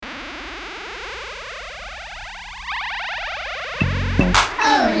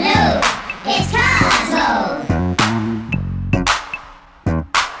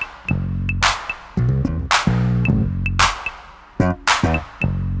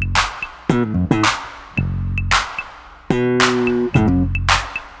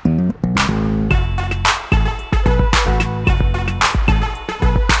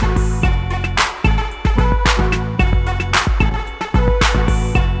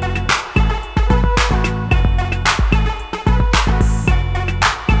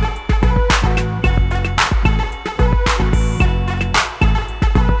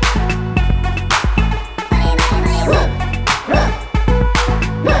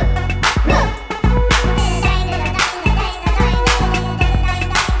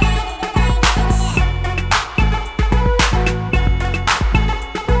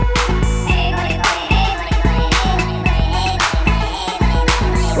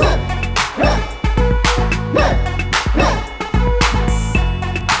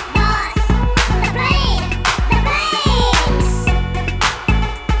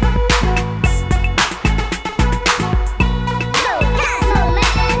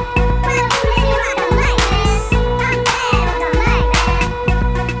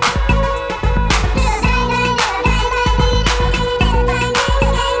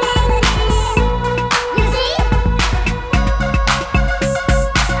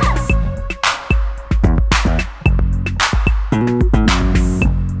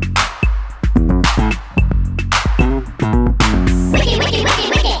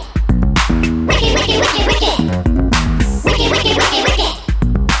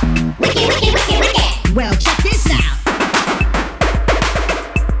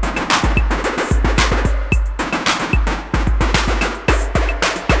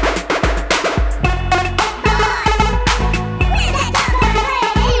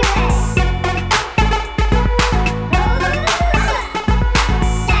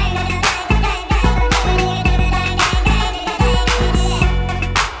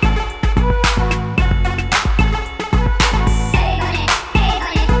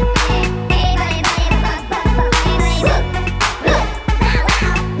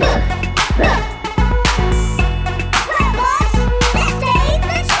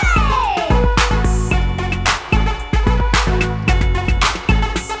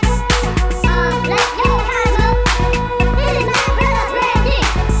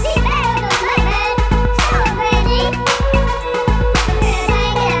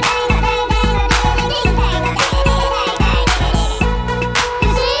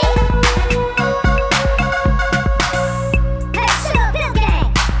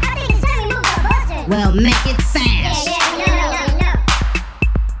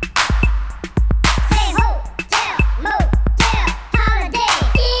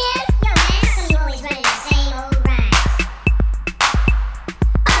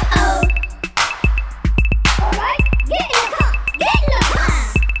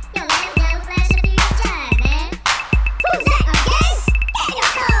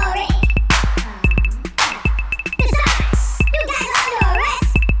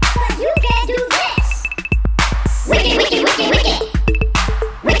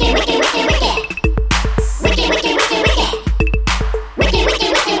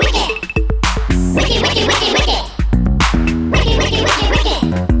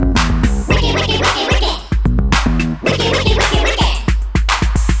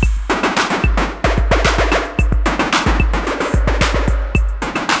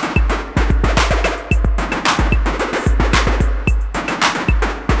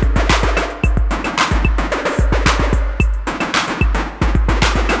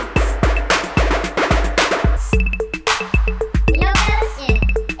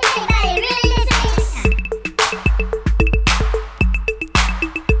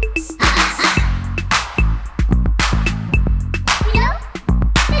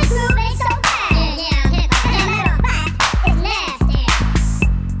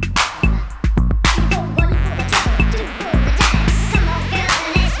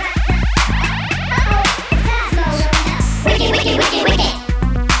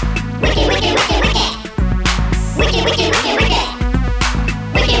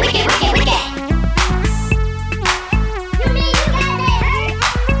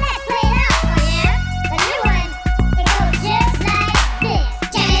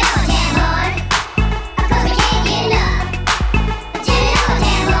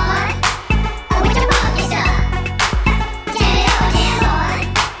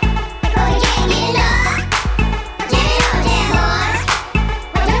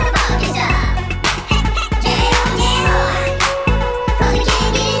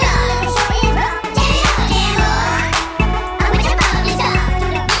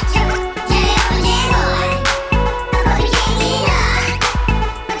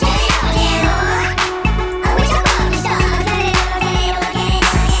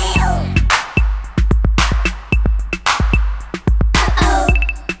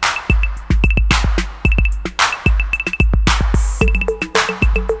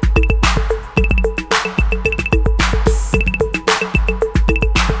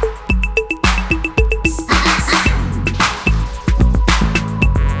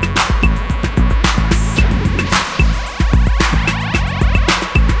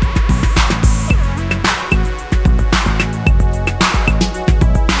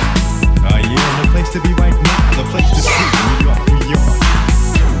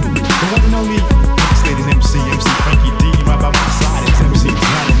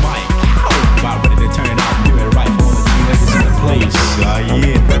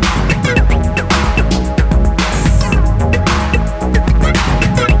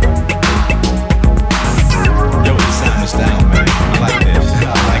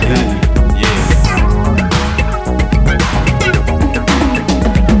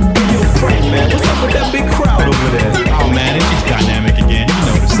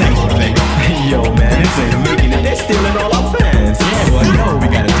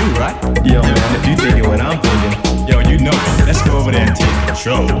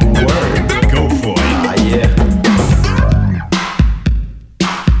control. Word, go for it. Ah, yeah.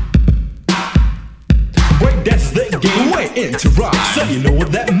 Break that's the game, way into rock. So you know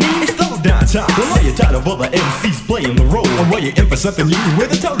what that means? It's slow down time. Well, are you tired of all the MCs playing the role? Or are you in for something new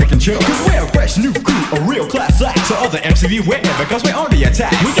with a total control? Cause we're a fresh new crew, a real class act. So other MCs beware, because we're on the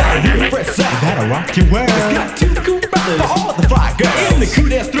attack. We got a real fresh act that'll rock your world. It's got two cool brothers for all the fly girls. In the crew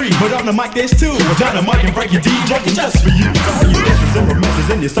there's three, but on the mic there's two. Dynamite and Frankie D jumping just for you. So all you dancers and romances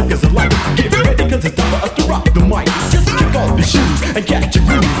and your suckers alike, get ready cause it's time for us to rock the mic. Just kick off your shoes and catch a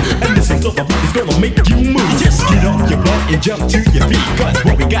groove. And listen to the beat is gonna make you move. Just get off your butt and jump to your feet, cause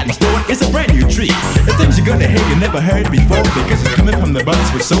what we got in store is a brand new treat. The things you're gonna hear you never heard before, because it's coming from the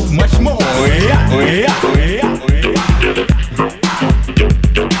buzz with so much more. Yeah, yeah, yeah,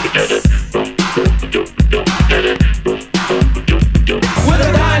 We're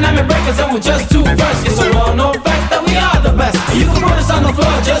the dynamic breakers and we're just too fresh. It's a well-known fact that we are the best. You can put us on the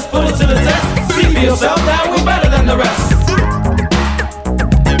floor, just put it to the test. See for yourself that we're better than the rest.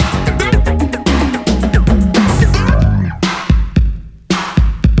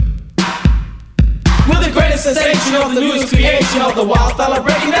 Sensation of the newest creation of the wild style of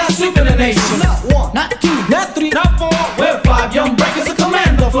breaking that's sweeping the nation. Not one, not two, Not three, not four, we're five young breakers to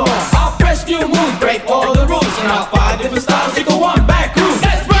command the floor. Our fresh new moves break all the rules. In our five different styles, you go one back cruise.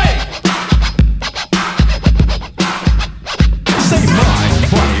 That's right! say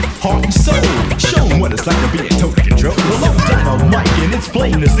mind, body, heart and soul. Show 'em what it's like to be in total control. Well, I'm down on mic and it's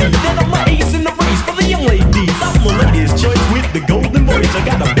plain to see that I'm the ace in the race for the young ladies. I'm the lady's choice with the golden voice. I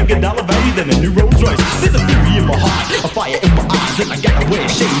got a bigger dollar value than a new Rolls Royce. There's a fury in my heart, a fire in my eyes, and I gotta wear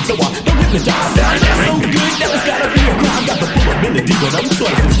shades so I don't hypnotize. That's so good that it's gotta be a crime. Got the full ability, but I'm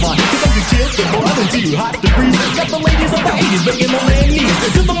twice as fine. Cause I'm the chill, the more I than too hot to freeze. Got the ladies of the 80s making on their knees.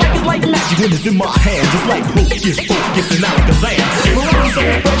 Cause the mic is like magic when it's in my hands. It's like hocus pocus and Alakazam. Well, I'm so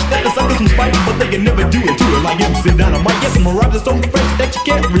fresh that it's under some spike, but they can never do it to it like MC Dynamite. Yes, my rhymes are so fresh that you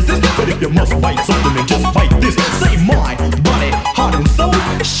can't resist. But if you must bite something, then just bite this. Say mind, body, heart and soul.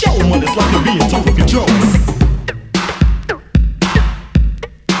 Show 'em what it's like to be in total control.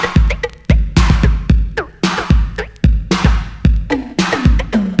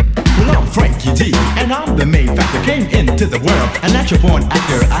 Frankie D, and I'm the main factor. Came into the world, a natural born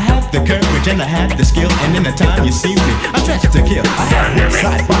actor. I have the courage and I have the skill, and in the time you see me, I'm stretched to kill. I have west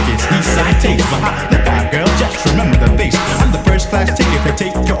side pockets, east side taste. But look out, girl, just remember the face. I'm the first class ticket to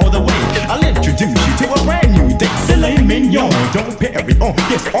take you all the way. I'll introduce you to a brand new date. Filet mignon, don't parry on.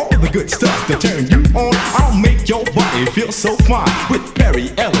 Yes, all the good stuff to turn you on. I'll make your body feel so fine with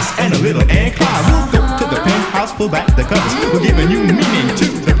Perry Ellis and a little incline. We'll go to the penthouse, pull back the covers. We're giving you meaning to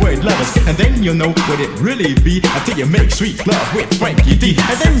the word lovers. And then you'll know what it really be until you make sweet love with Frankie D.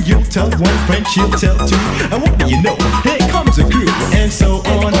 And then you'll tell one friend, she'll tell two. And what do you know? Here comes a group. And so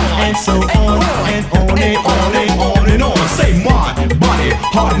on, and so on, and on and on and on and on. Say mind, body,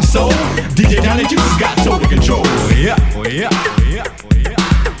 heart and soul. DJ Johnny Juice has got total control. Yeah, oh yeah, oh yeah, oh yeah.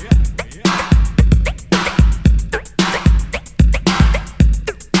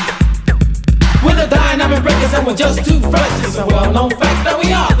 We're the dynamic breakers and we're just too fresh. It's a well-known fact that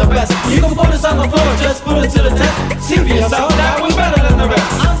we are the best. You can put us on the floor, just put it to the test. See for yourself that we're better than the rest.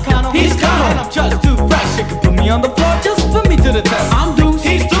 I'm Connor, He's Connor, and I'm just too fresh. You can put me on the floor, just put me to the test. I'm Deuce,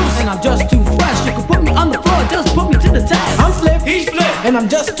 He's Deuce, and I'm just too fresh. You can put me on the floor, just put me to the test. I'm Flip, He's Flip, and I'm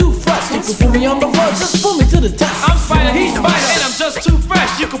just too fresh. You can put me on the floor, just put me to the test. I'm Spider, he's Spider, and I'm just too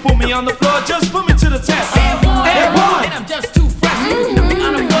fresh. You can put me on the floor, just put me to the test. Airborne, and I'm just too fresh. You can put me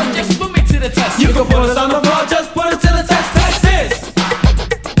on the floor, just put me to the test. You can put us on the floor, just put it to the test. Test this.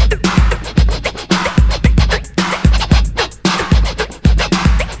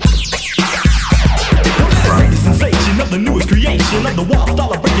 Sensation of the newest creation of the wild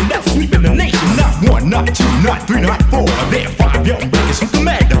style of breaking that's sweeping the nation. Not one, not two, not three, not four. There are five young breakers who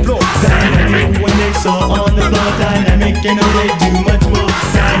command the floor. Dynamic when they saw on the floor. Dynamic, you know they do much more.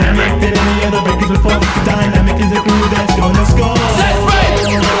 Dynamic than any other breakers before. Dynamic is a crew that's gonna score. That's right.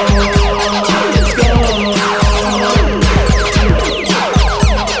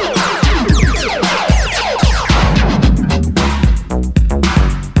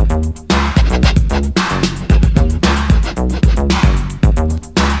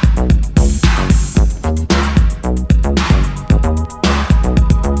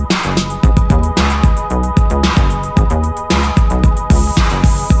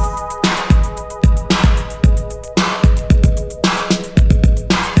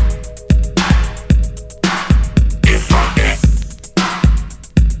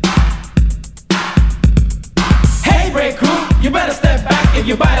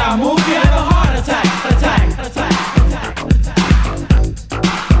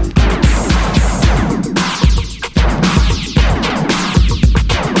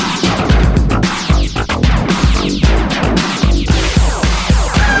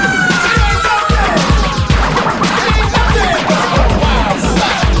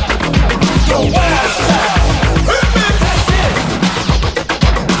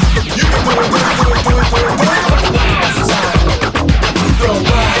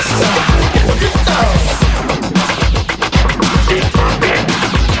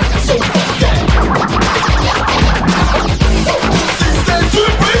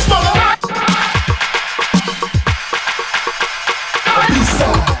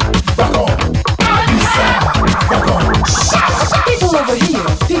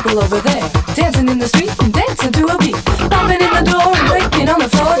 people over there dancing in the street and dancing to a beat. Popping in the door and breaking on the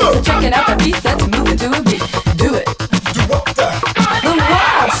floor. Just checking out their feet, that's moving to a beat. Do it. Do what the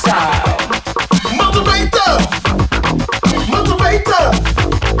wild style. Motivator. Motivator.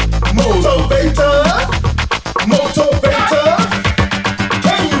 Motivator. Motivator.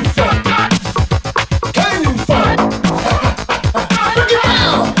 Can you funk? Can you funk? Break it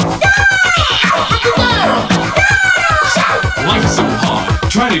down. Break it down. Life's so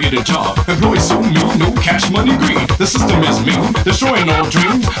hard, trying to get a job. Employees so mean, no cash money green. The system is mean, destroying all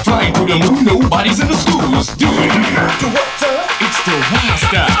dreams. Flying to the moon, nobody's in the schools. Do it. Do what the? It's the wild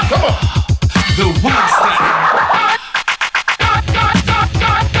style. Come on. The wild style.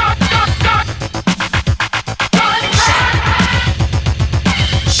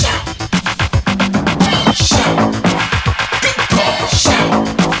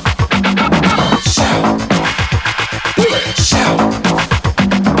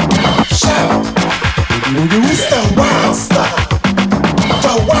 It's the wild style.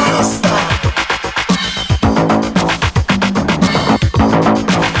 The wild style.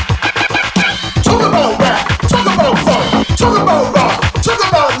 Talk about rap. Talk about funk. Talk about rock. Talk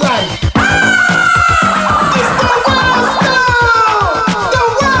about life. It's the wild style. The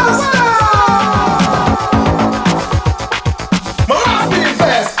wild style. My heart's beating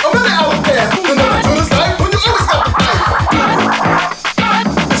fast. I'm really out there. The number two is life when you always got to fight.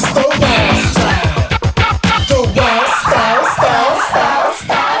 It's the wild style. The wild style, style, style,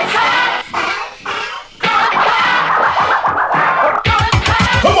 style.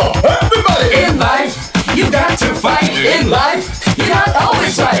 Come on, everybody. In life, you got to fight. In life, you're not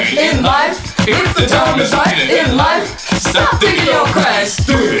always right. In life, if the time is right. In life, stop thinking you'll crash.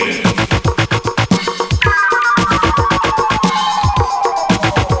 Do it.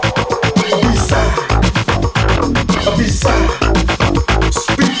 A B-side.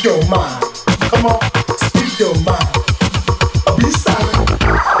 Speak your mind. Come on, speak your mind. A B-side.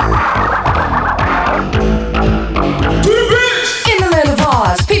 To the beach. In the land of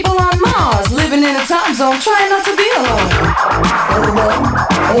Oz, people on Mars, living in a time zone, trying not to be alone. On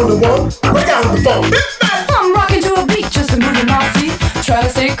the one, break out the phone. Hit that. I'm rocking to a beat, just moving my feet, trying to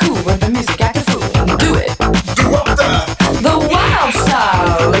stay cool with the music acting fool. Do it. Do what the? The wild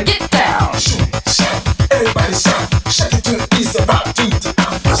style. Get down. Shout, everybody shout. Shake it to the east, about to the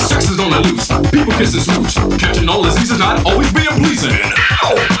out. Sex is on the loose, people kiss and smooch. Catching all diseases, not always being pleasing.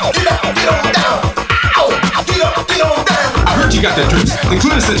 Ow, get up, get on down. Ow, get up, get on down. I heard you got the drips, the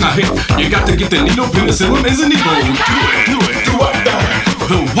clearest that I hit. You got to get the needle, penicillin is a needle. Do it, do it. Do what the?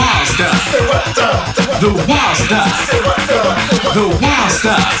 The wild style. Say what the? The wild style. Say what the? The wild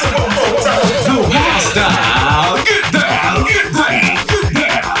style. Say one more time. The wild style. Get down, get down, get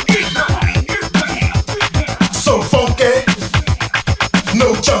down, get down, get down. So funky, no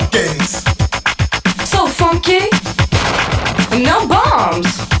junkies. So funky. No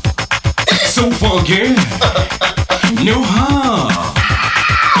bombs. So funky. No harm.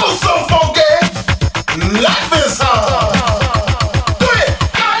 Oh, so funky, life is hard. Do it.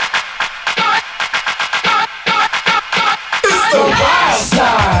 It's the wild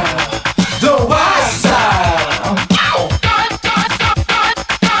style. The wild style. Ow.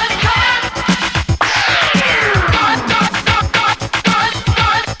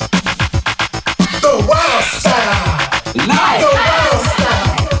 The wild style. Life. The wild style.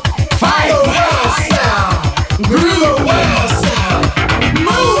 Fight. The wild style. The wild style.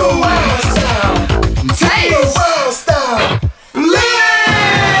 Move. The wild style. The Taste. wild style. Live.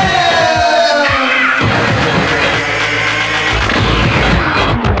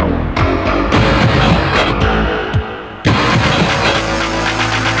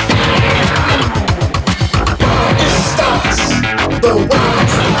 It starts. The wild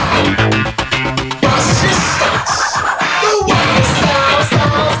style. Watch it starts. The wild style,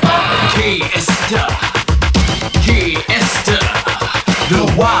 style, style. Esther, the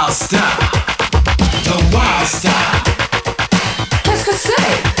wild style, the wild style. Qu'est-ce que c'est?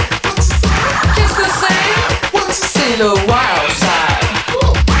 Qu'est-ce que c'est? C'est le wild style.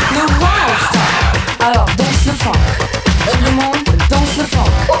 Le wild style. Alors danse le funk. Tout le monde danse le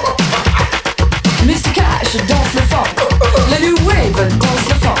funk. Mr. Cash danse le funk. La new wave danse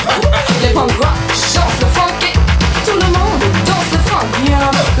le funk. Les punk rock dansent le funk. Et tout le monde danse le funk.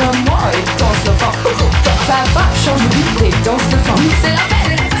 Viens comme moi et danse le funk. Papa change de beat et danse le funk. C'est la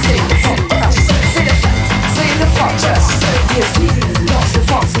fête, c'est le funk. C'est la fête, c'est le funk. DSP danse le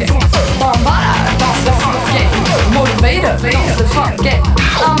funk. Bambada danse le funk. Motivator danse le funk.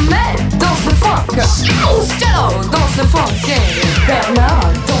 Ahmed danse le funk. Costello danse le funk.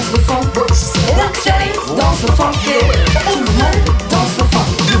 Bernard danse le funk. Rocksteady danse le funk. Tout le monde danse le funk.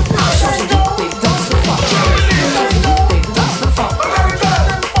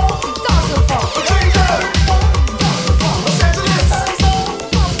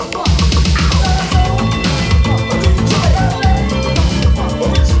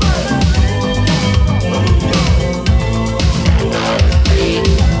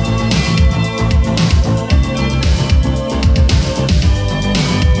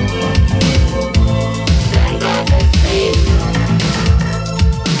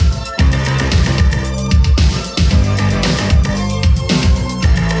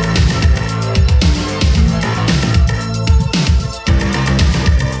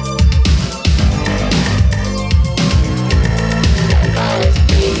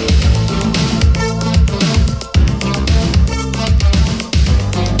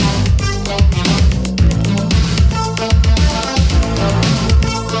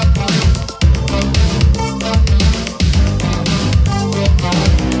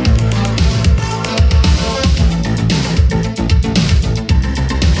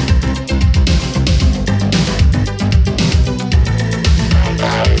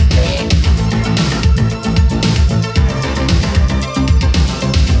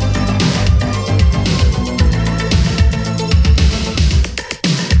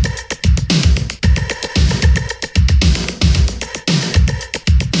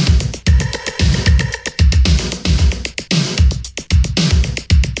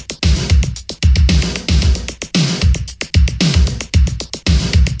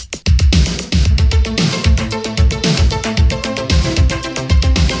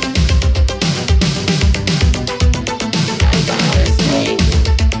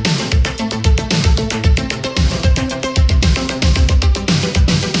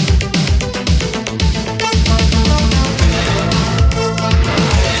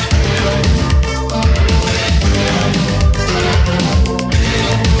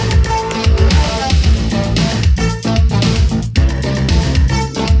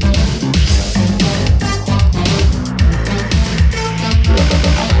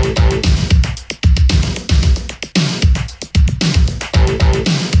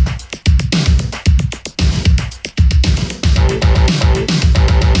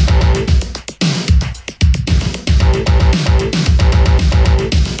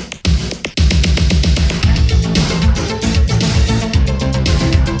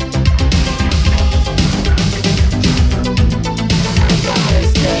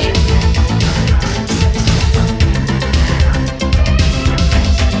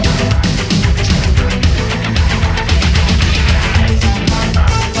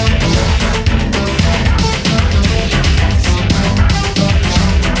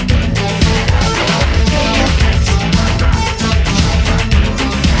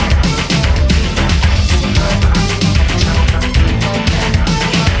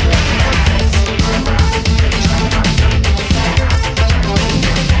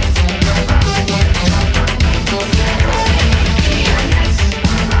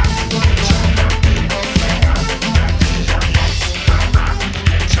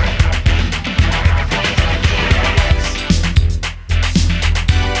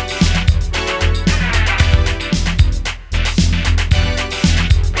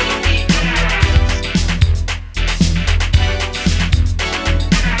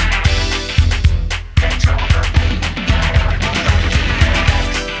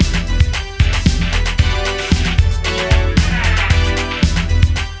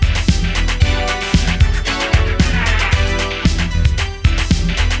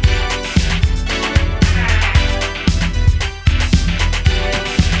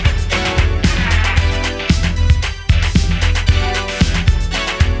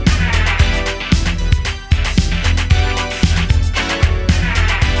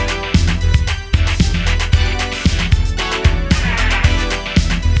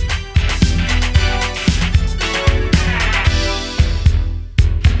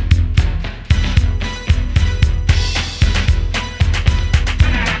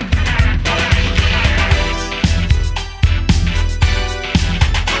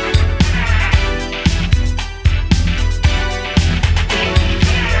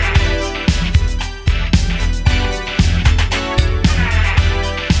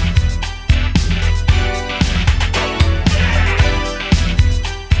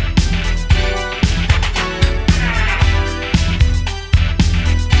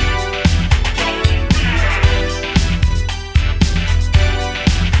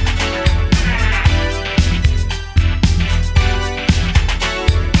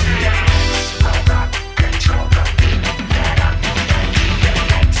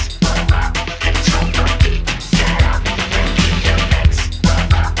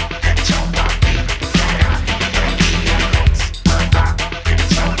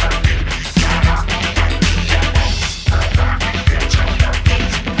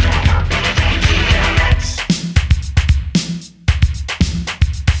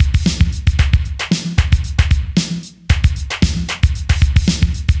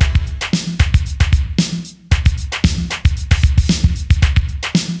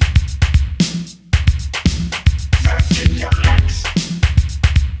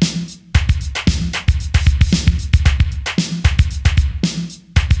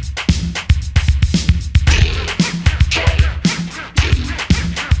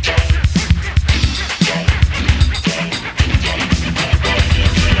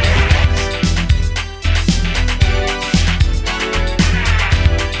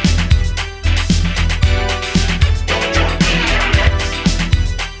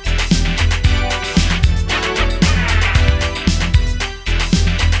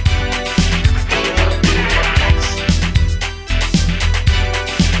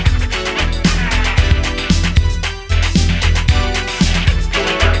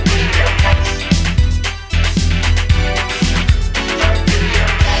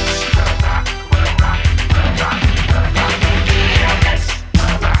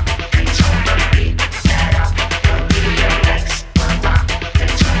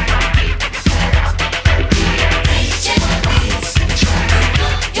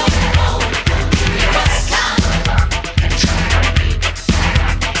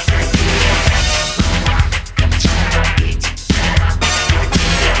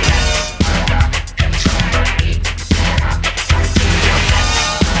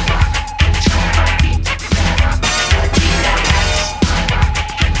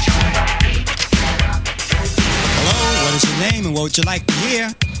 what you like to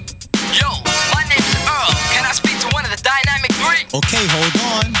hear. Yo, my name's Earl. Can I speak to one of the Dynamic Three? Okay, hold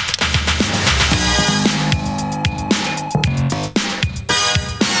on.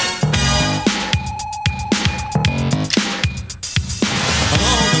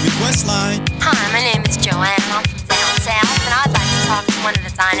 Hello, the request line. Hi, my name is Joanne. I'm from down south, and I'd like to talk to one of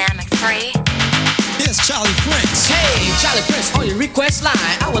the Dynamic Three. Here's Charlie Prince. Hey, Charlie Prince on your request line.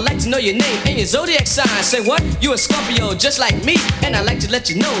 I would like to know your name and your zodiac sign. Say what? You a Scorpio just like me, and I'd like to let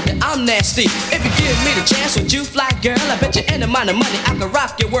you know that I'm nasty. If you give me the chance, would you fly, girl? I bet you any amount of money I can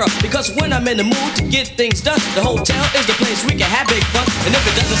rock your world. Because when I'm in the mood to get things done, the hotel is the place we can have big fun. And if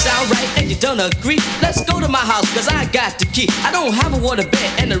it doesn't sound right and you don't agree, let's go to my house, cause I got the key. I don't have a water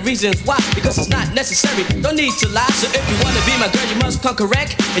bed, and the reason's why, because it's not necessary. Don't need to lie, so if you wanna be my girl, you must come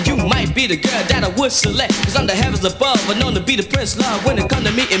correct. And you might be the girl that I would select, cause I'm the heavens above, but known to be the prince love. When it come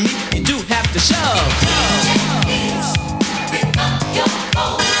to meeting me, you do have to shove. Pick up your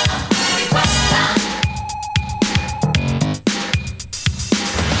phone, request line.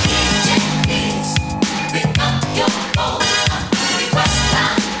 Pick up your phone, request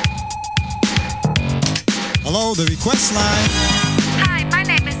line. Hello, the request line. Hi, my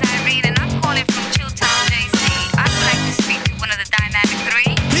name is Irene, and I'm calling from Chilltown, JC. I would like to speak to one of the Dynamic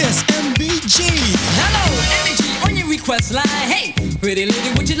Three. Here's MBG. Hello, MBG on your request line. Hey, pretty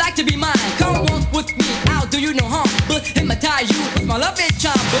lady, would you like to be mine? Come walk with me, I'll do you no harm, but hypnotize you with my love and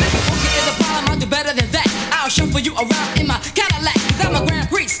charm. But if okay is a problem, I'll do better than that. I'll shuffle you around in my Cadillac, cause I'm a grand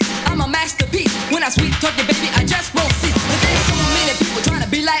priest, I'm a masterpiece. When I sweet talk you, baby, I just won't cease. But there's so many people trying to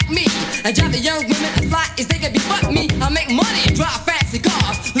be like me, and drive the young women as fly as they can be but me. I make money, drive fancy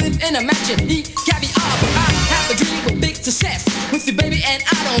cars, live in a mansion, eat caviar. But I have a dream with big success with you, baby, and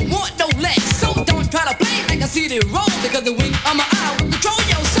I don't want no less. So don't try to play like I see the roll, because the wing of my eye will control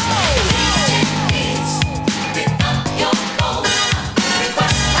your soul. Pick up your phone,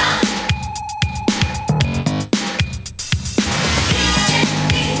 request line.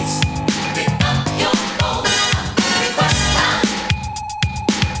 Pick up your phone, request line.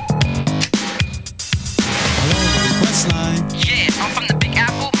 Hello, the request line. Yeah, I'm from the Big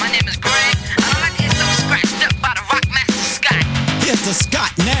Apple. My name is Greg. And I like to hear something scratched up by the rock master Scott. Here's the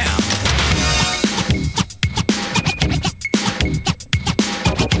Scott now.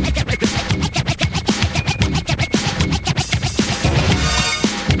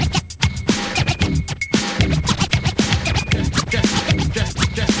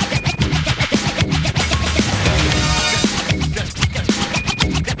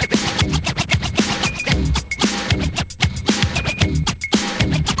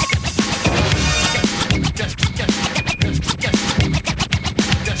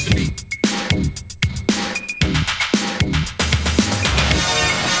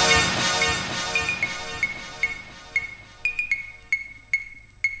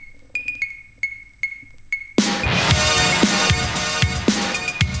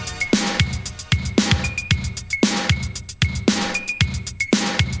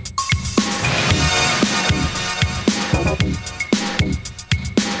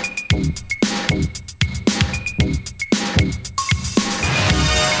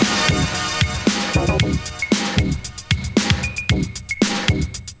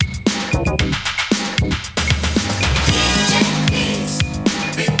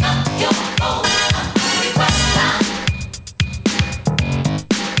 Pick up your phone, request line.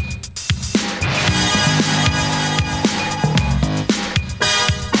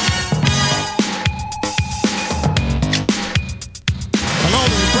 Hello,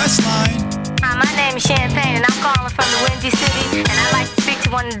 the request line. Hi, my name is Champagne, and I'm calling from the Windy City, and I'd like to speak to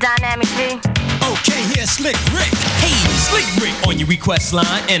one of the Dynamic Three. Okay, here's Slick Rick. Hey, Slick Rick on your request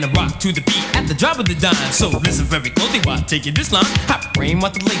line, and a rock to the beat at the drop of the dime. So listen very closely while I take you this line. I brain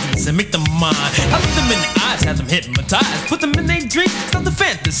with the ladies and make them mine. I look them in the eyes, have them hypnotized, put them in their dream, start to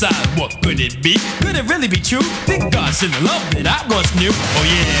fantasize. What could it be? Could it really be true? Think God sent the love that I once knew. Oh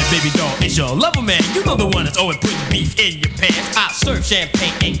yeah, baby doll, it's your lover man. You know the one that's always putting beef in your pants. I serve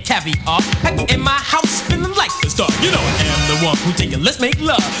champagne and caviar, pack you in my house, feeling like a star. You know I am the one who take you, let's make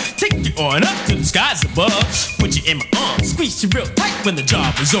love. Take you on up to the skies above. Put you in my arms, squeeze you real tight when the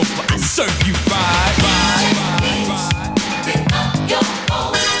job is over. I serve you right. Pick up your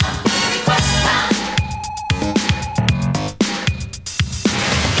phone, request line.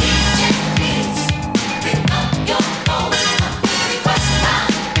 Pick up your phone, request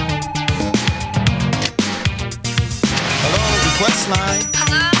line. Hello, request line.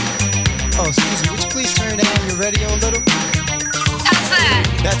 Hello? Oh, excuse me, would you please turn down your radio a little? How's that?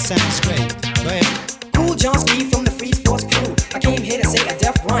 That sounds great. Go ahead. Cool John Steve from the Free Sports crew. I came here to say a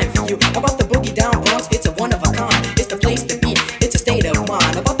death rhyme for you about the boogie down Bronx. It's a one of a kind. It's the place to be. It's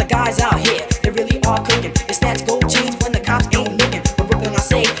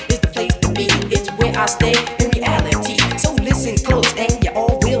stay in reality. So listen close and you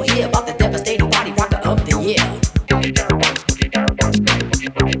all will hear about the devastating body rocker of the year.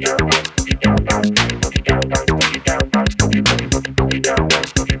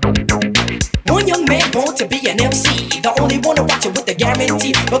 One young man born to be an MC, the only one to watch it with the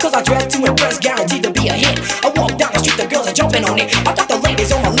guarantee. Because I dress to impress, guaranteed to be a hit. I walk down the street, the girls are jumping on it. I got the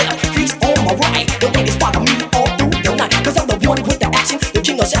ladies on my left, freaks on my right. The ladies follow me all through the night. Cause I'm the one with the action, the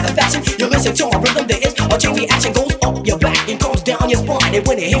king of satisfaction. You listen to my rhythm, there is a chain reaction. Goes up your back and comes down your spine. And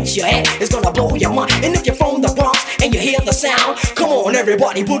when it hits your head, it's gonna blow your mind. And if you're from the Bronx and you hear the sound, come on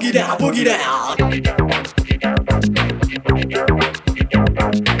everybody, boogie down, boogie down.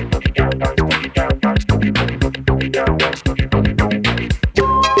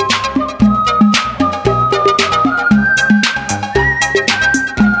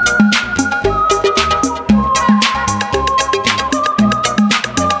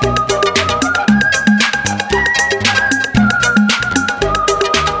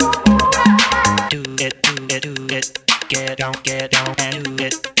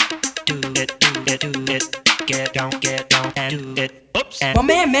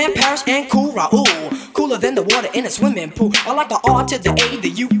 My man, Parrish and Cool Raoul, cooler than the water in a swimming pool. I like the R to the A, the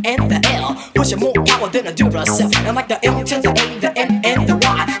U and the L, pushing more power than a Duracell. And like the M to the A, the N and the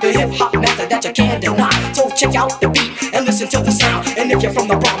Y, the hip hop master that you can't deny. So check out the beat and listen to the sound. And if you're from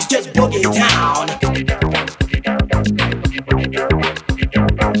the Bronx, just boogie down.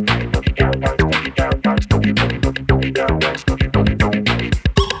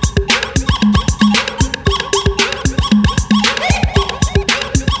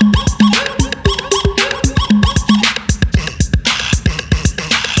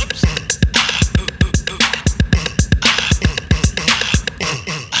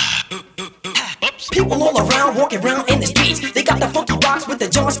 People all around, walking around in the streets. They got the funky box with the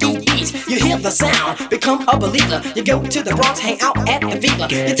John Ski beats. You hear the sound, become a believer. You go to the Bronx, hang out at the Viva.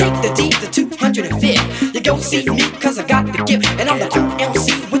 You take the D to 205. You go see me, cause I got the gift. And I'm the cool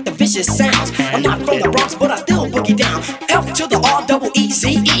MC with the vicious sounds. I'm not from the Bronx, but I still boogie down. F to the R, double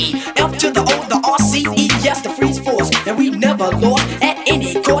E-Z-E. F to the O, the R-C-E. Yes, the freeze force. And we never lost at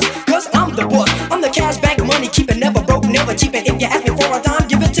any cost. Cause I'm the boss. I'm the cash bank money, keep it never broke, never cheap. And if you ask me for a dime,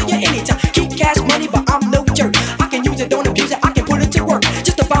 give it to you anytime. Keep cash money, but I'm no jerk. I can use it, don't abuse it, I can put it to work.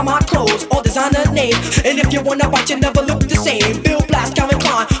 Just to buy my clothes or designer name. And if you wanna bite, you never look the same. Bill Blass, Calvin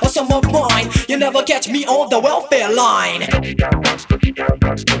Klein, or some of mine. You never catch me on the welfare line.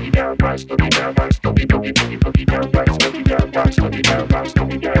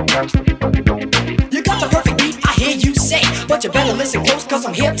 You got the perfect beat, I hear you say. But you better listen close, cause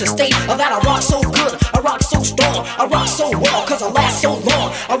I'm here to stay. That I rock so good, I rock so strong, I rock so well, cause I last so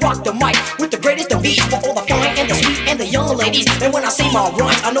long. I rock the mic with the greatest of ease for all the fine and the sweet and the young ladies. And when I say my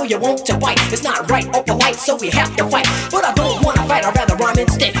rhymes, I know you want to bite. It's not right or polite, so we have to fight. But I don't wanna fight, I'd rather rhyme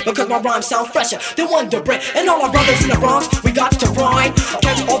instead, because my rhymes sound fresher than Wonder Bread. And all our brothers in the Bronx, we got to rhyme.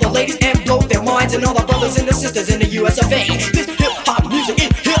 Catch all the ladies and blow their minds. And all the brothers and the sisters in the US of A. This hip-hop music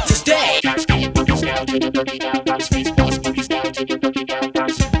is here to stay.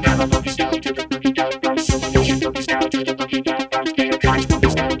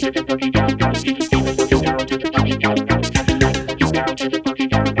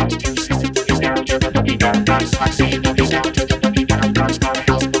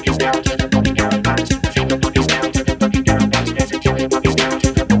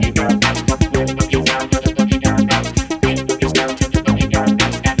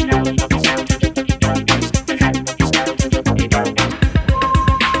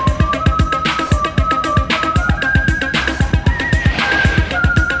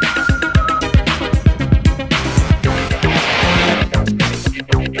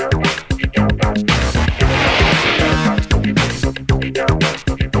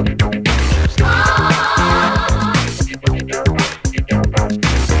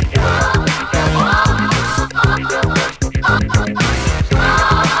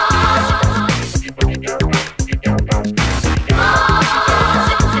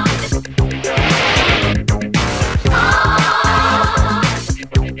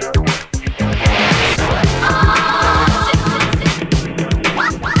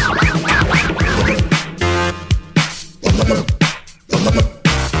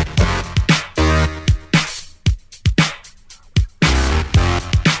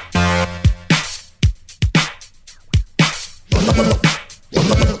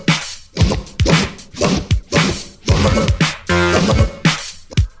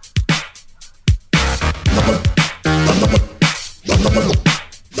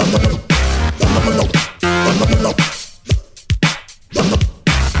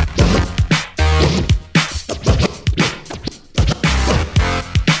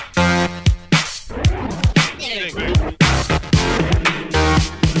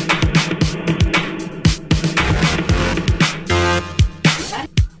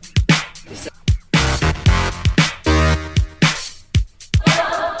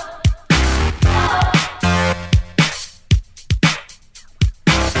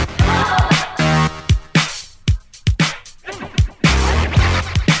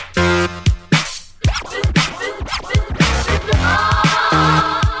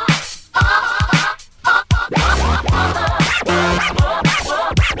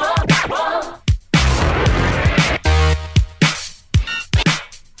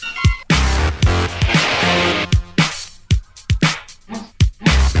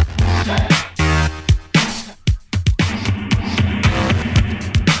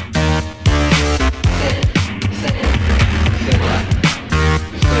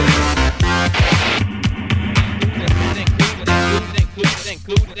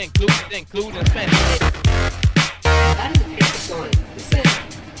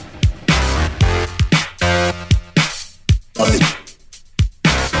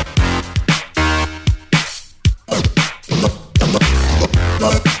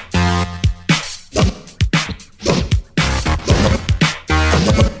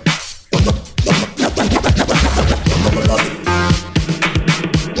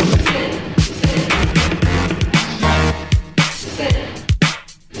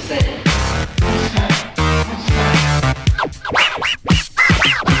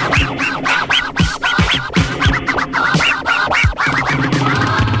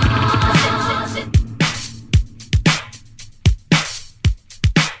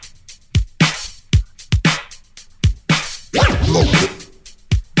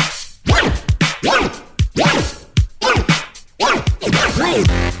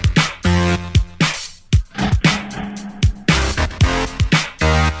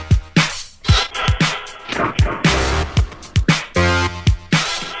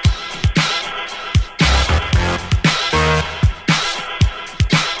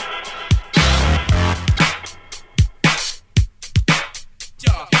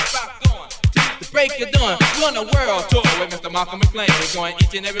 Malcolm McLean, we're going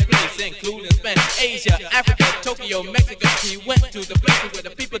each and every place, including Spain, Asia, Africa, Tokyo, Mexico. He went to the places where the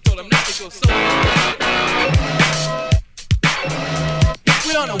people told him not to go. So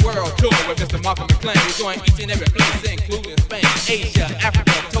we're on a world tour with Mr. Malcolm McLean. We're going each and every place, including Spain, Asia,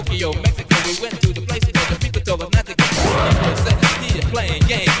 Africa, Tokyo, Mexico. We went to the places where the people told us not to go. People said he is playing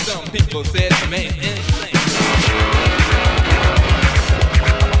games. Some people said the man insane.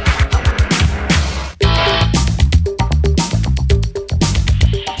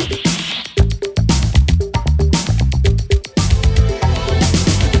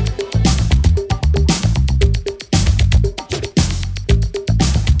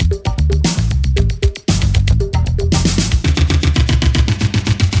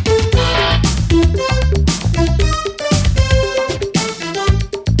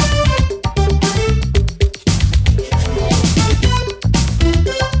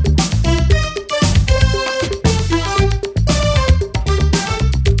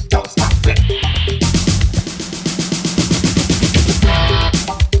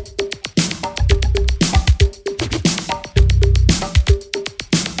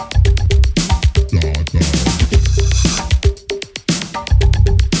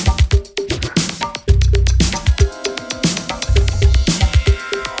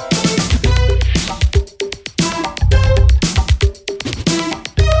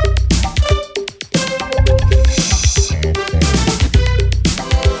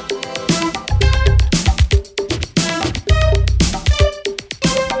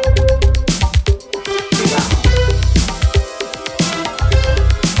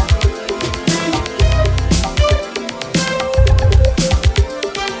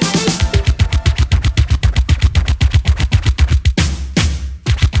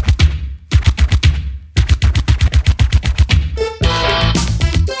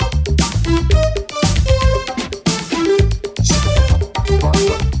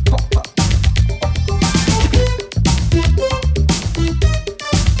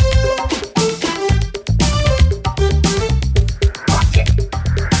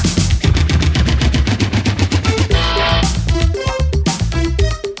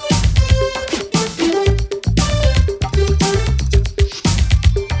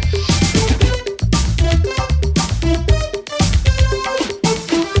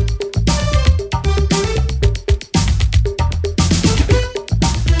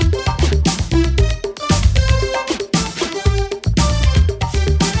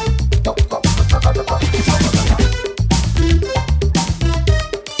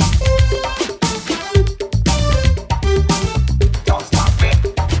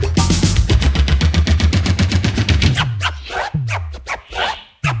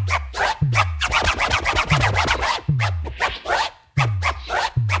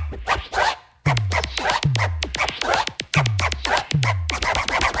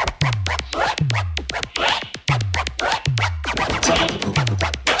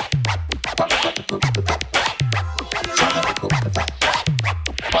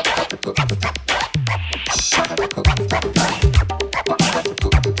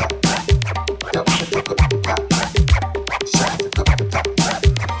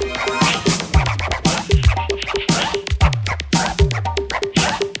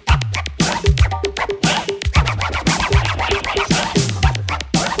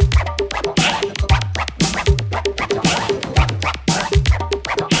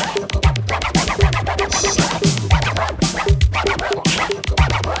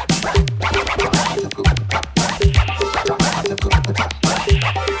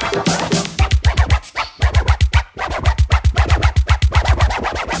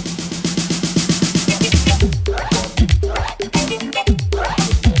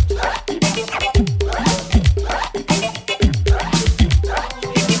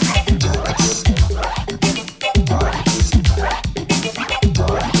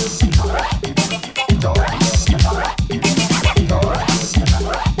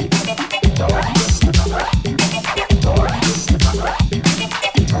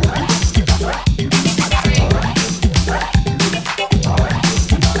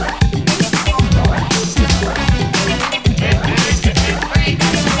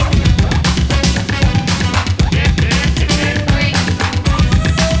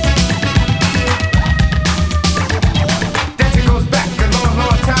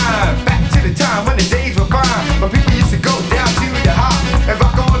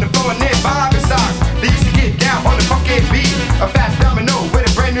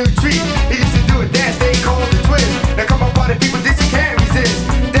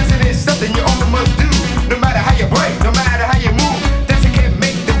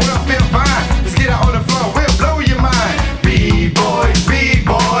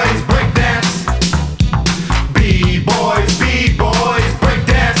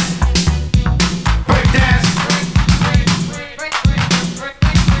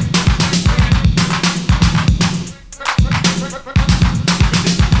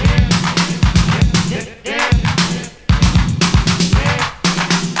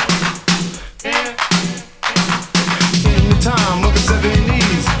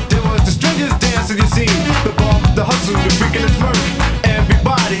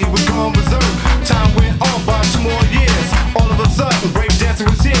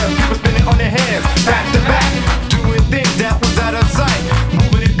 yeah, people spinning on their hands, back to back, doing things that was out of sight,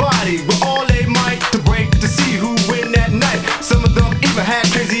 moving their body with all they might to break to see who win that night. Some of them even had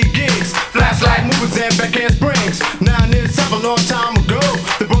crazy gigs, flashlight movers and backhand springs. Now it's up a long time ago,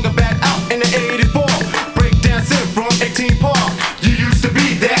 they brought it back out in the 84, breakdancing from 18 Park. You used to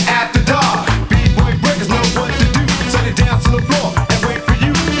be there after dark. B-boy breakers know what to do, so they dance on the floor and wait for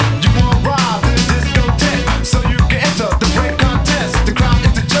you. You won't ride to the discotheque, so you can enter the break contest. The crowd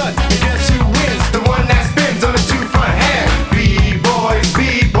is the judge, and guess who wins? The one that spins on the two front hands. B-boys,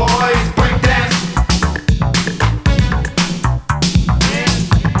 breakdance.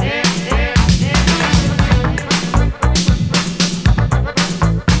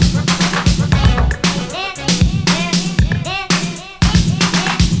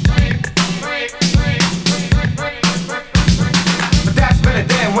 But that's better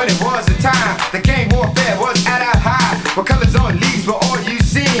than when it was a time. The gang warfare was at a high. What colors on leaves were all you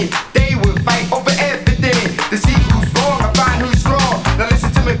seen. They would fight over everything to see who's wrong and find who's strong. Now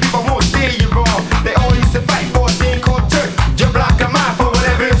listen to me, people won't steer you wrong. They all used to fight for a thing called church. Your block of mine for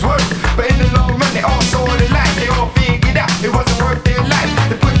whatever it's worth. But in the long run, they all saw the light. They all figured out it wasn't worth their life.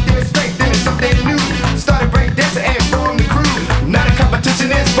 They put their strength into something new. Started breakdancing and formed the crew. Now the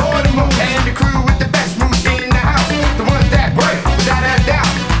competition is for the moves. And the crew with the best moves in the house. The ones that break without a doubt.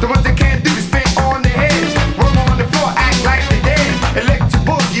 The ones that can't do the spin on their heads. Work on the floor, act like they dead. Electric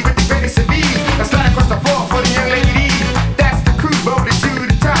boogie with the greatest of ease. And slide across the floor for the young ladies. That's the crew voted to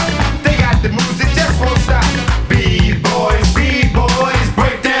the top. They got the moves that just won't stop. B-boys,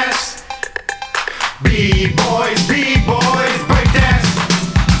 breakdance. B-boys, breakdance.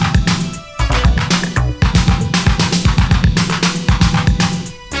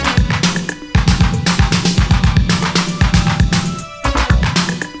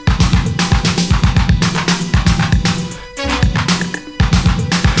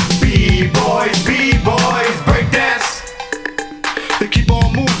 B-boys, breakdance. They keep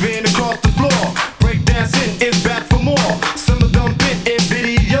on moving across the floor. Breakdancing is back for more. Some of them been in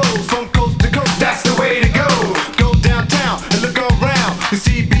videos from coast to coast. That's the way to go. Go downtown and look around. You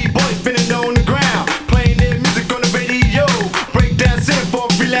see B-boys spinning on the ground, playing their music on the radio. Breakdancing for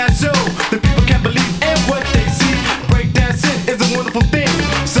a freelance show. The people can't believe in what they see. Breakdancing is a wonderful thing.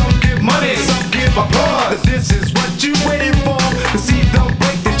 Some give money, some give applause. This is what you waiting for. To see them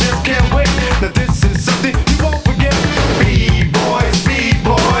break, they just can't wait. Now this is something you won't forget. B-boys,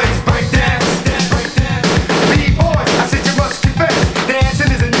 breakdance. B-boys, I said you must confess.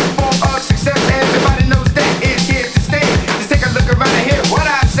 Dancing is a new form of success. Everybody knows that it's here to stay. Just take a look around and hear what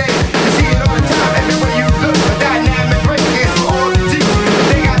I say. You see it all the time, everywhere you look. A dynamic break is for all the G's.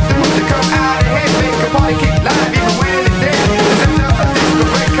 They got the moves to come out ahead. Make a party kick live even when it's dead. It's up to a disco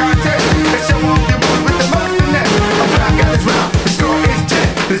break contest. They show off the moves with the most finesse. I'm proud, got this round. The score is 10.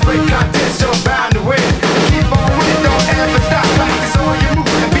 This break contest, you're bound to win. Keep on with it, don't ever stop. Practice all your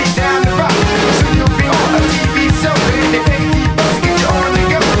moves and beat down the rock. Soon you'll be on a TV show. They pay T-Bucks, get you on the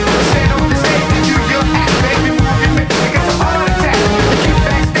go. Stand on the stage and do your act, baby. Move your mix, you got some heart attack. You keep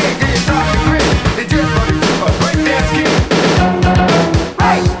backstage and you start to grin. They just run into a breakdance kid.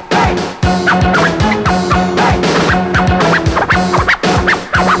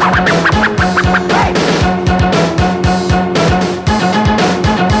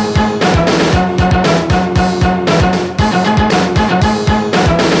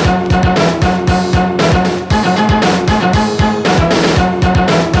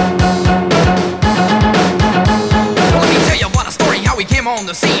 Well, let me tell you about a story how we came on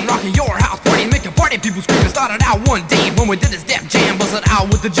the scene, rocking your house party, making party people scream. It started out one day when we did this Def Jam, busted out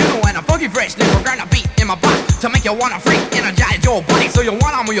with the judo and a funky fresh lick. We're gonna beat in my box to make you wanna freak, energize your body so you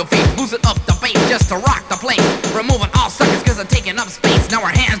wanna move your feet, boosting up the bass just to rock the place, removing all suckers 'cause they're taking up space. Now our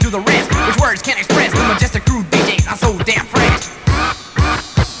hands do the rest, which words can't express. The majestic crew DJs are so damn fresh.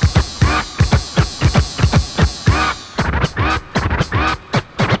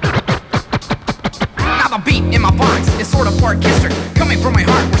 Now the beat in my box is sort of orchestra, coming from my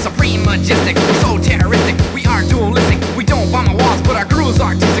heart. We're supreme majestic, we're so terroristic. We are dualistic, we don't bomb the walls, but our crew is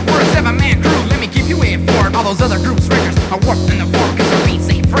artistic. We're a 7-man crew, let me keep you informed. All those other groups' records are warped in the form 'cause our beats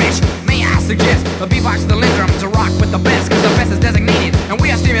ain't fresh. May I suggest a beatbox the lindrum to rock with the best, 'cause the best is designated and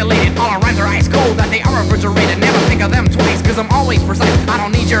we are stimulated. All our rhymes are ice cold, that they are refrigerated. Never think of them twice, 'cause I'm always precise. I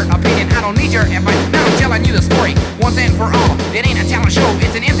don't need your opinion, I don't need your advice. Now I'm telling you the story once and for all. It ain't a talent show,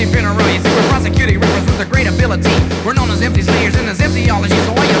 it's an MC funeral. You see, we're prosecuting rappers with a great ability. We're known as MC Slayers in this MCology.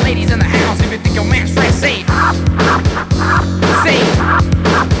 So all you ladies in the house, if you think your man's fresh, say, say.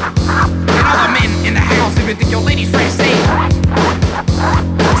 And all the men in the house, if you think your lady's fresh, say,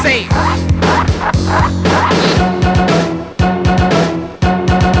 say.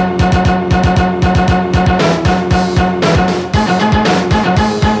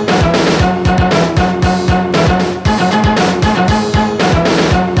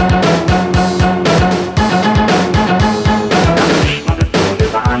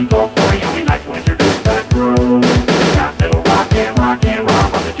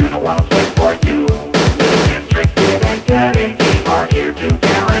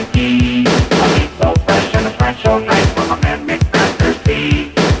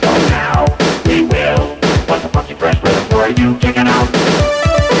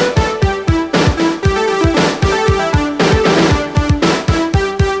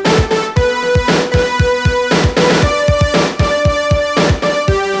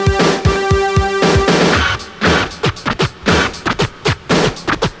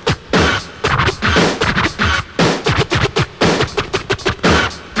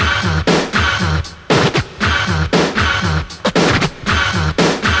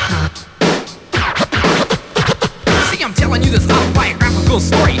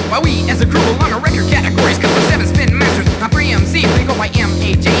 story. While we as a crew belong to record categories. Cause we're 7 spin masters, not 3 MCs. They go by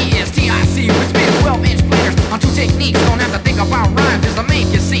MAJESTIC. We spin 12-inch planners on 2 techniques. Don't have to think about rhymes just to make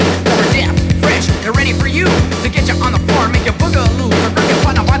you see that we're deaf, fresh, they're ready for you to get you on the floor, make you boogaloo. So grab your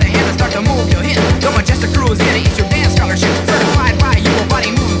partner by the hand and start to move your hip. The Majestic Crew is here to eat your dance scholarship. Certified by you, a body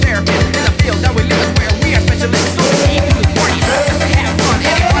moving therapist. In the field that we live is where we are specialists. So we do this party just to have fun.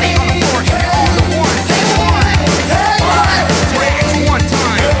 Anybody on the floor, if you're on the one, say one. One, scratch 1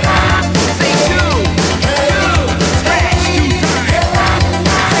 time. Say 2, scratch 2 times.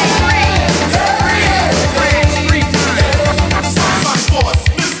 Say 3, scratch 3 times. Sunshine Force,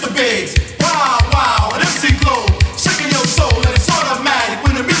 Mr. Biggs, wow, and MC Glow, shaking your soul and it's automatic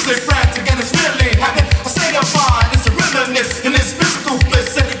when the music frantic and it's really happening. A state of mind, it's a rhythmness in this mystical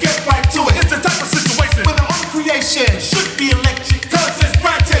bliss, and to get right to it, it's the type of situation where the whole creation should be electric, cause it's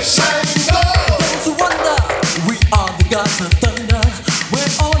frantic. Those who wonder, we are the gods of thunder. We're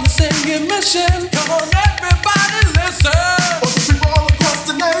on the singing mission. Come on, everybody, listen. All the people all across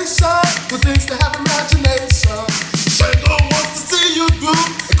the nation who thinks they have imagination. Shango wants to see you groove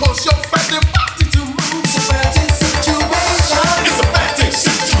and cause your frantic body to move. It's a frantic situation. It's a frantic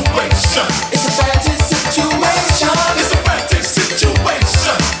situation. It's a frantic situation. It's a frantic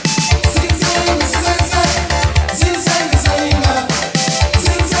situation. Zing zang, zing zang, zing zang, zing zang,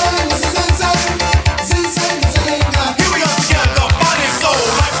 zing zang, zing zang, zing zang, zing zang. Here we are together, body and soul,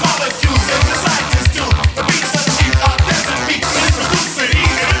 like molecules and the scientists do. The beats of the beat are dancing beats, and it's producing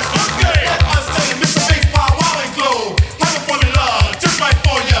easy. Okay, let us take Mr. Biggs, power, wow, and glow. Have a fun and love, just right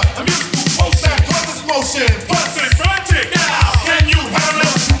for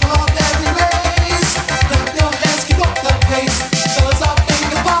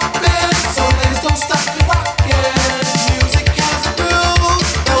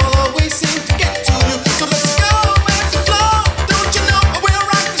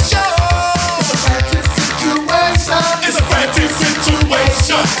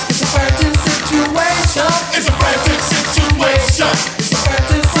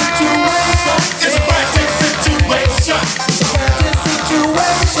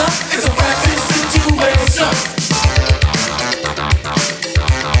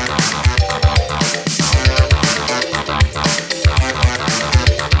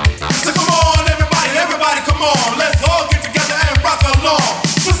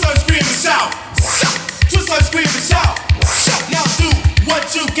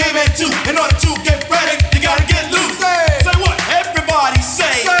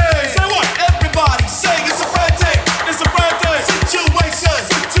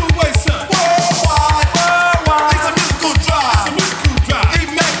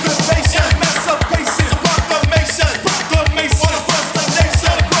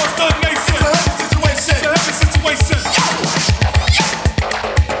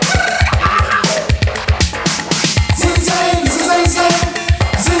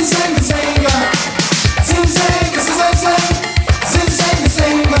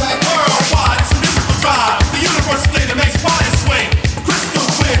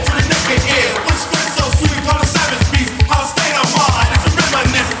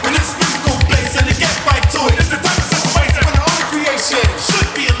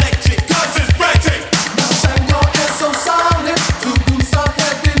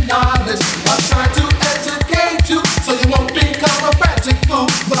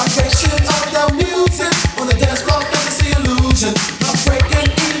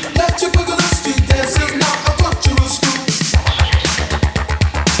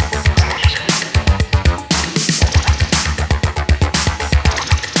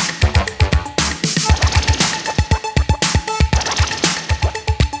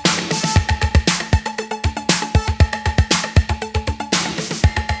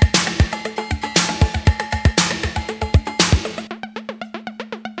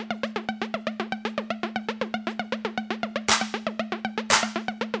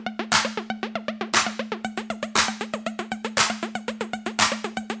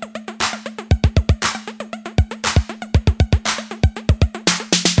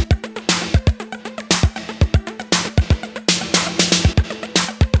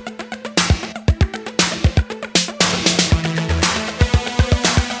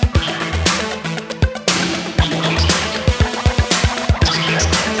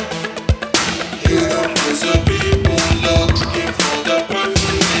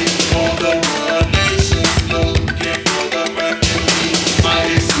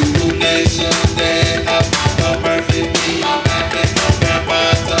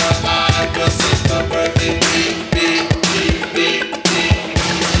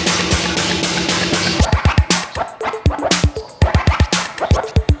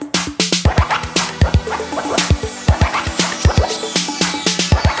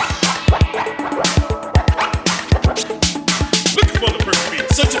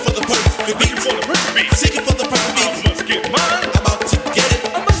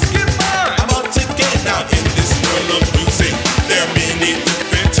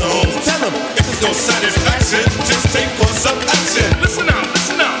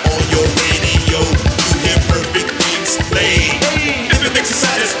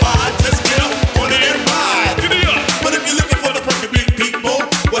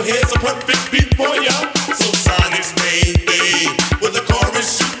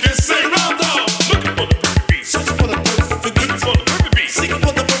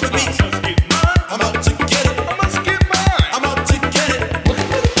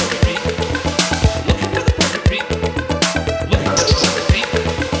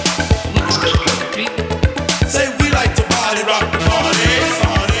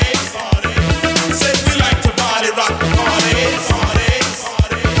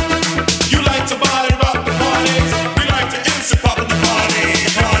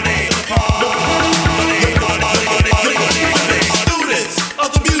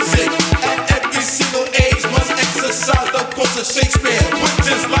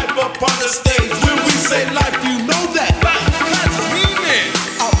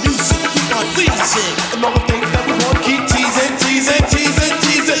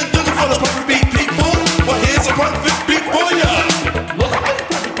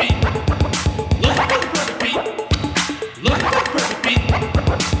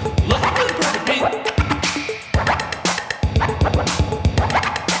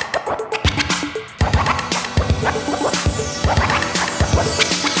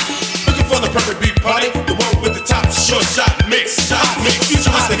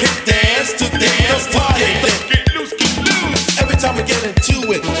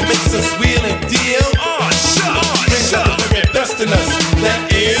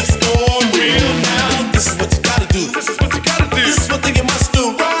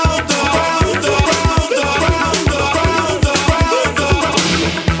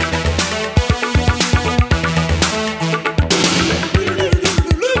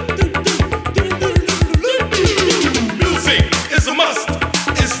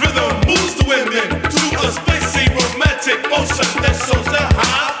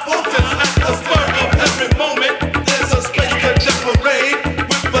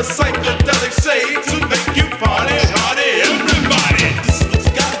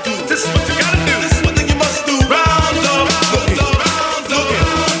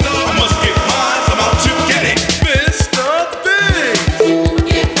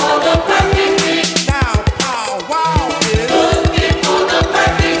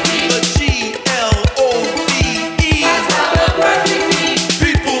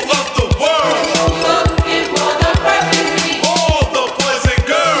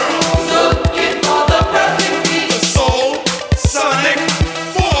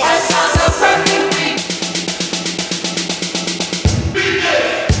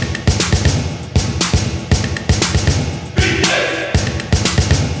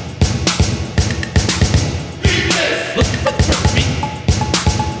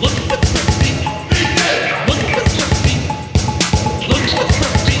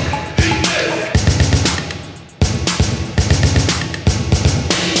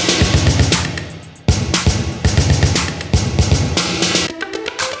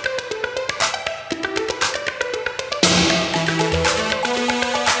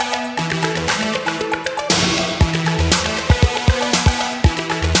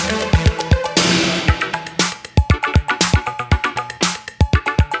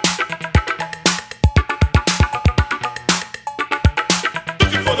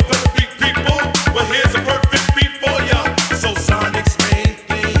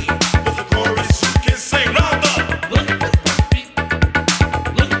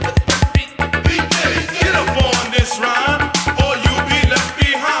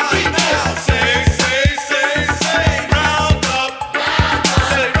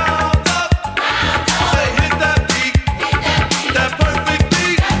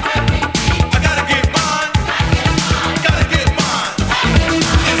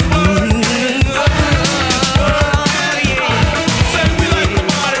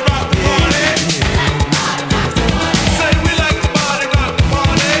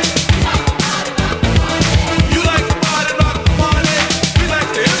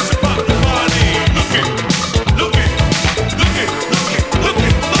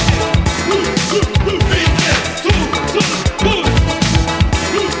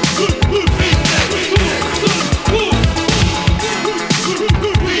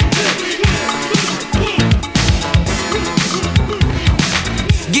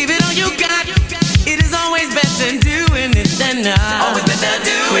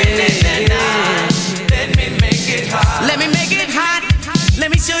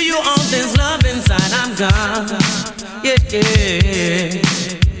time. Yeah.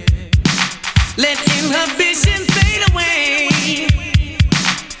 Let inhibitions fade away.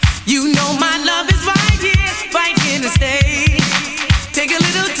 You know my love is right here to stay. Take a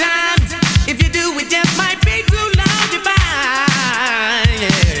little time. If you do, it just might be too long to buy.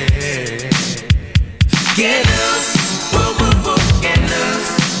 Yeah. Get loose, woo woo woo, get loose.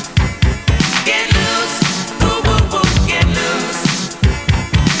 Get loose, woo woo woo, get loose.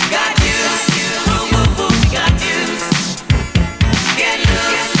 Got you, woo woo woo, got you. Get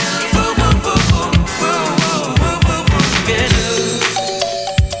loose, woo woo woo, woo woo woo woo woo, get loose.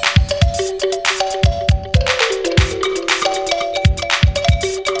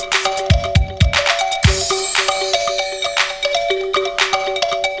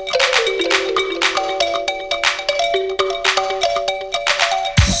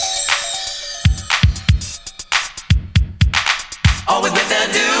 Always better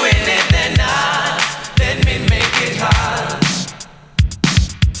doing it than not. Let me make it hard.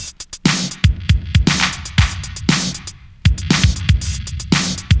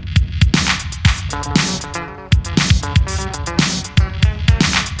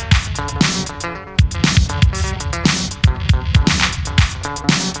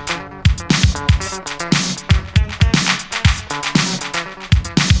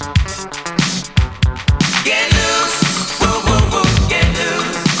 Get loose, woo woo woo, get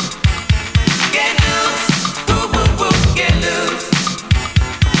loose. Get loose, woo woo woo, get loose.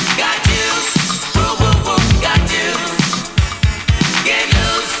 Got juice, woo woo woo, got juice. Get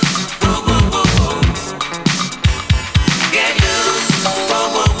loose, woo woo woo woo. Get loose, woo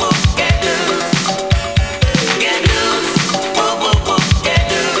woo woo, get loose. Get loose, woo woo woo, get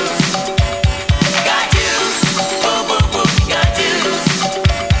loose. Got juice, woo woo woo, got juice.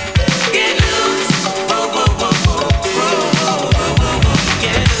 Get loose, woo woo woo woo, woo woo woo woo,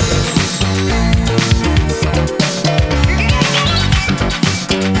 get loose.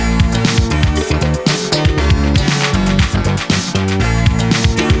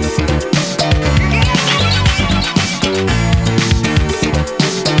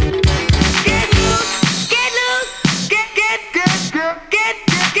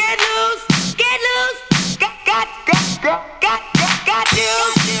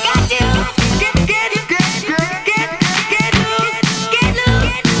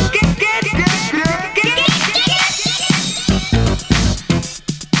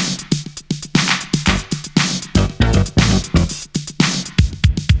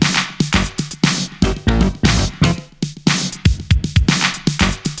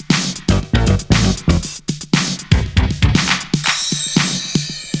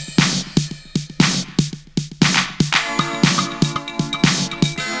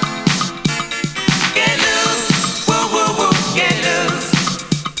 Get loose, woo woo woo, get loose.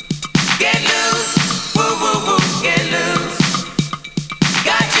 Get loose, woo woo woo, get loose.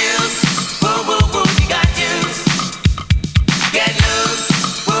 Got juice, woo woo woo, you got juice. Get loose,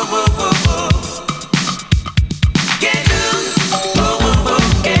 woo woo woo woo. Get loose, woo woo woo,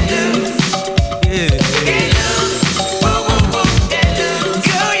 get loose. Get loose, woo woo woo, get loose.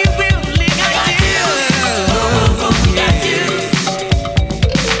 Girl, you really got juice. Woo woo woo, got juice.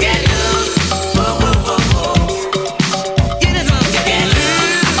 Get loose, woo woo woo woo. You just want to get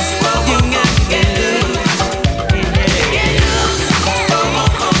loose, woo woo woo, get loose. Get loose, woo woo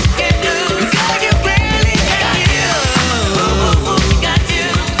woo, get loose. Girl, you really got juice. Woo woo woo, got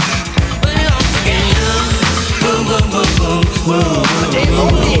juice. Well, you want to get loose, woo woo woo woo, woo.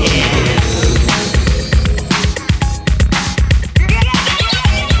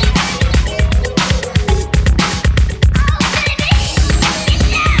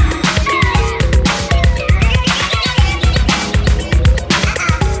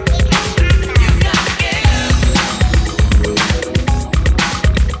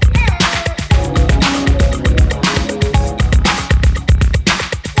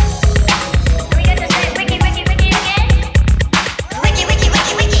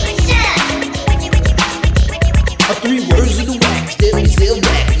 Three words of the wax, stepping still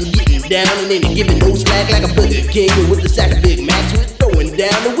back. You're getting down and then giving no slack like a Burger King with the sack of Big Macs. We're throwing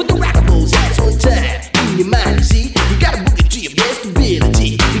down and with the rockables hats on time. In your mind, you see, you gotta book it to your best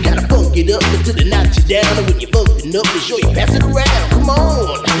ability. You gotta funk it up until it knocks you down. And when you're funked enough, be sure you pass it around. Come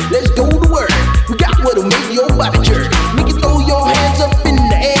on, let's go to work. We got what'll make your body jerk. Make you throw your hands up in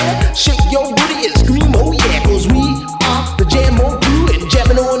the air, shake your booty and scream, oh yeah. Cause we are the Jam On Crew, and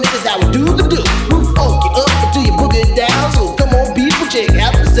jamming on niggas how we do the do. We'll funk you up until you book it down. So come on, people, check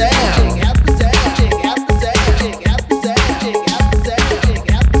out the sound. Check out the sound, check out the sound, check out the sound, check out the sound, check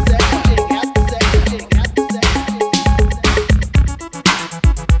out the sound, check out the sound, check out the sound.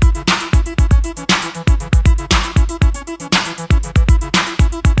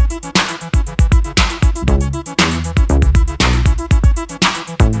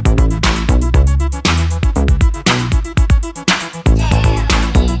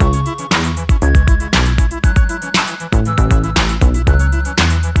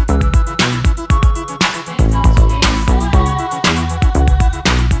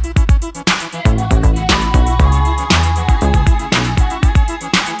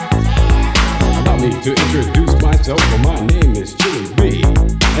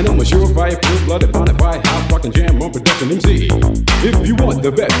 an MC. If you want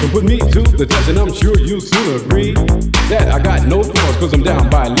the best, then put me to the test, and I'm sure you'll soon agree that I got no flaws, cause I'm down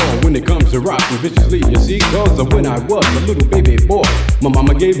by law when it comes to rocking viciously, you see. Cause when I was a little baby boy, my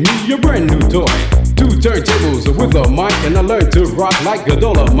mama gave me a brand new toy. 2 turntables with a mic, and I learned to rock like a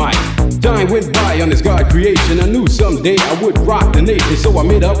Dolomite. Time went by on this God creation. I knew someday I would rock the nation, so I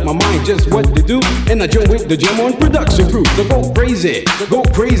made up my mind just what to do, and I joined with the Jam On production crew. So go crazy,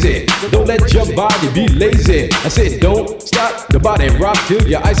 don't let your body be lazy. I said don't stop the body rock till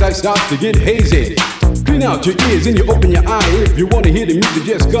your eyesight starts to get hazy. Clean out your ears and you open your eye. If you wanna hear the music,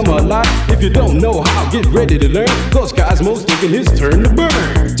 just come alive. If you don't know how, get ready to learn, cause Cosmo's taking his turn to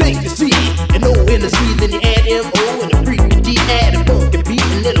burn. Take the C and O in the C, then you add M-O and the freaking D, add a funky beat,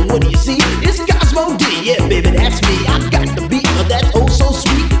 and then what do you see? It's Cosmo D, yeah baby, that's me. I got the beat, that's oh so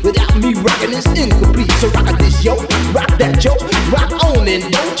sweet. Without me rocking, it's incomplete. So rock this yo, rock that yo, rock on and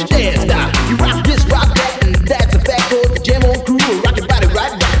don't you dare stop. You rock this, rock that, and that's a fact. Cause the Jam On crew will rock your body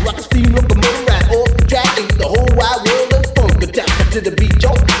right back. Rock a steam locomotive right off the track, and the whole wide world of funk attack. To the beat,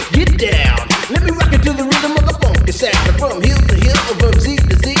 yo, get down. Let me rock it to the rhythm of the funky sound. From hill to hill, from Z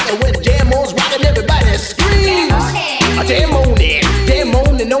to Z, and when Jam On's rocking, everybody screams. Jam on it, jam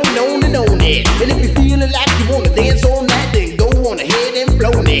on and on and on and on it. And if you're feeling like you wanna dance on that, then go on ahead and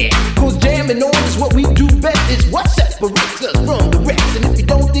blow it. Cause jamming on is what we do best. It's what separates us from the rest. And if you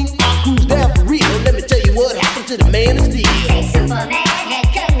don't think our crew's down for real, let me tell you what happened to the man of steel. Say Superman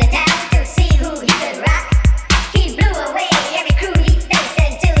had come to town to see who he could rock. He blew away every crew he faced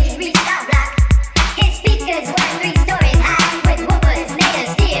until he reached our block. His speakers were 3 stories high with woofers made of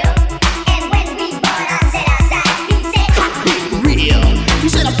steel. And when we bought our set outside, he said, real. He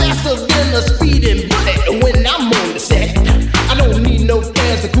said I'm faster than a speeding bullet. And when I'm on the set, I don't need no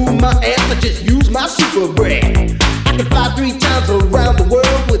fans to cool my ass. I just use my super breath. I can fly 3 times around the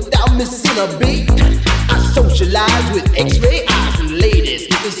world without missing a beat. I socialize with X-ray eyes and ladies,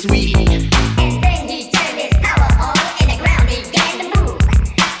 it's sweet. and then he turned his power on and the ground began to move.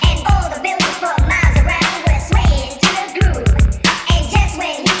 And all the buildings for miles around were swaying to the groove. And just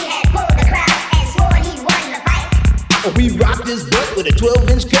when he had pulled the crowd and swore he won the fight, We rocked this butt with a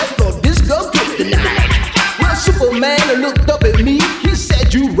 12-inch cut called Disco Kryptonite. Well, Superman looked up at me. He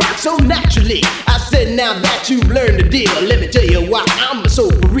said, you rock so naturally. I said, now that you've learned the deal, let me tell you why I'm so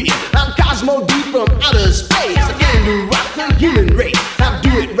for real. I'm Cosmo D from outer space. I can do rock the human race. I do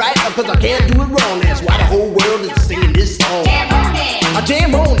it right because I can't do it wrong. That's why the whole world is singing this song. jam on it. I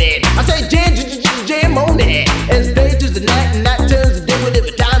jam on it. I say jam on it. And day turns to night and night turns to day.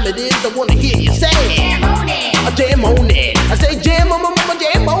 Whatever time it is, I wanna hear you say Jam on it. I jam on it. I say jam on my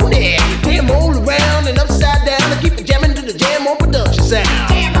jam on it. Jam all around and upside down. I keep jamming to the Jam On production sound.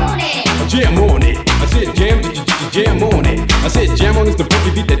 Jam on it. Jam on it. I said jam on it. I said jam on is the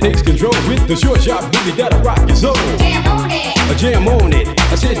funky beat that takes control with the short sharp booty that'll rock your soul. Jam on it. Jam on it.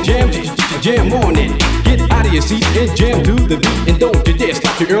 I said jam on it. Get out of your seat and jam to the beat, and don't you dare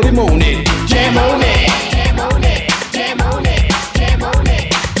stop your early morning. Jam on it. Jam on it. Jam on it. Jam on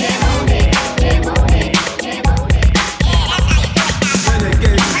it. Jam on it. Jam on it. Jam on it.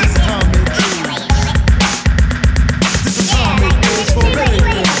 Renegade, this is Tommy G. This is Tommy G for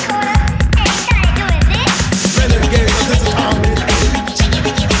Renegade. Renegade, this is Tommy G.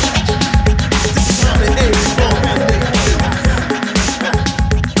 This is Tommy A for Renegade.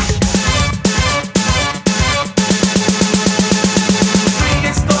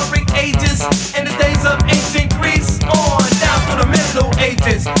 Prehistoric ages, in the days of ancient Greece, on down through the Middle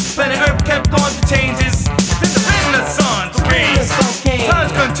Ages, planet Earth kept on to changes. Then the Renaissance came.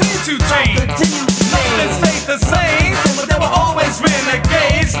 Times continue to change. Nothing stayed the same, but there were always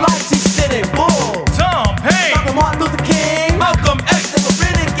renegades like T-City Bull, Tom Hanks, Dr. Martin Luther King, Malcolm X. They were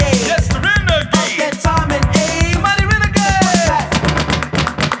renegades. Yes, the renegades. That time and A, mighty renegade.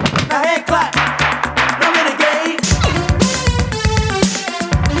 Now hand clap, the renegade.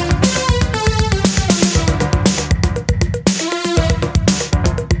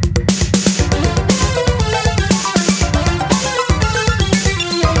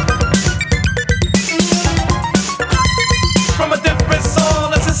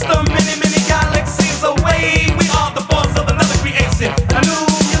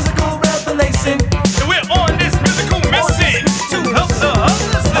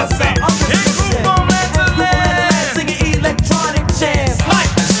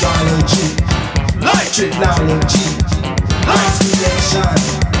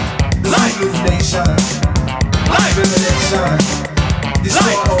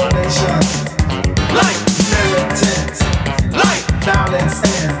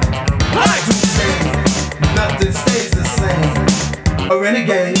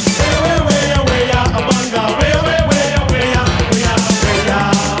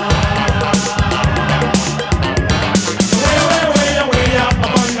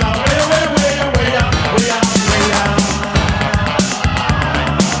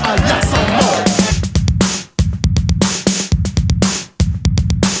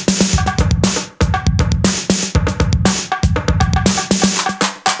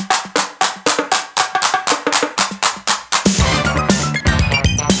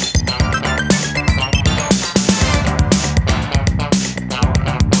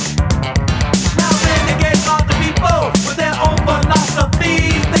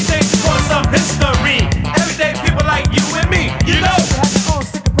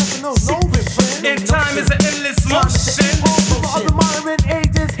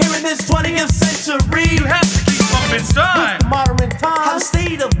 time. With modern time. Have a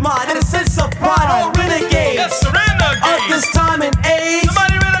state of mind and a sense of pride. All renegade. Yes, surrender. Of this time and age.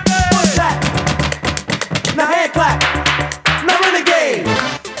 Somebody renegade. What's that? Now hand clap. Now renegade.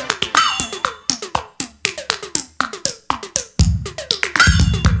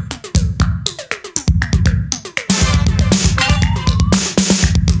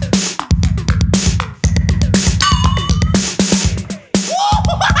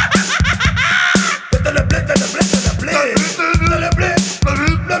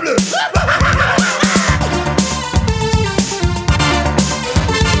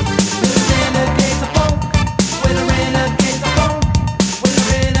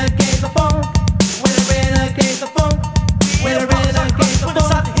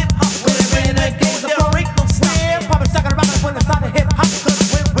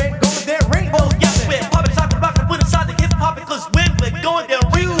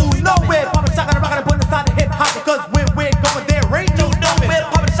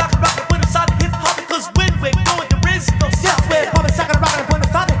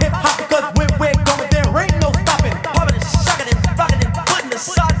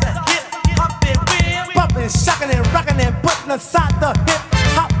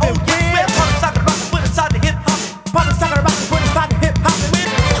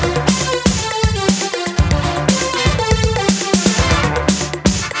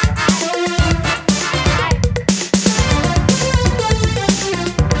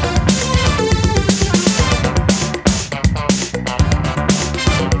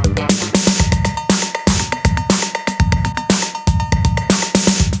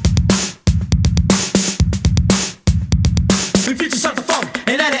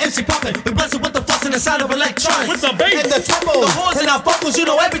 You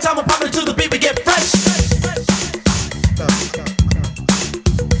know, every time I'm popping to the beat, we get fresh.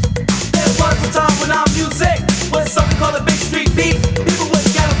 There was a time when our music was something called a big street beat. People would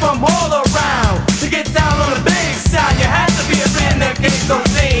gather from all around to get down on the big sound. You had to be a renegade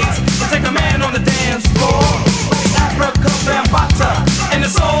those days to take a man on the dance floor. Like Africa Bambata and the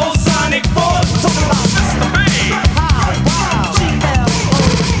Soul Sonic Force. Talking about Mr. B.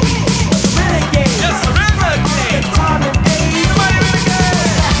 Renegade. Yes, the renegade. Time and age. Somebody renegade.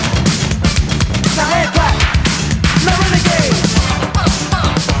 Now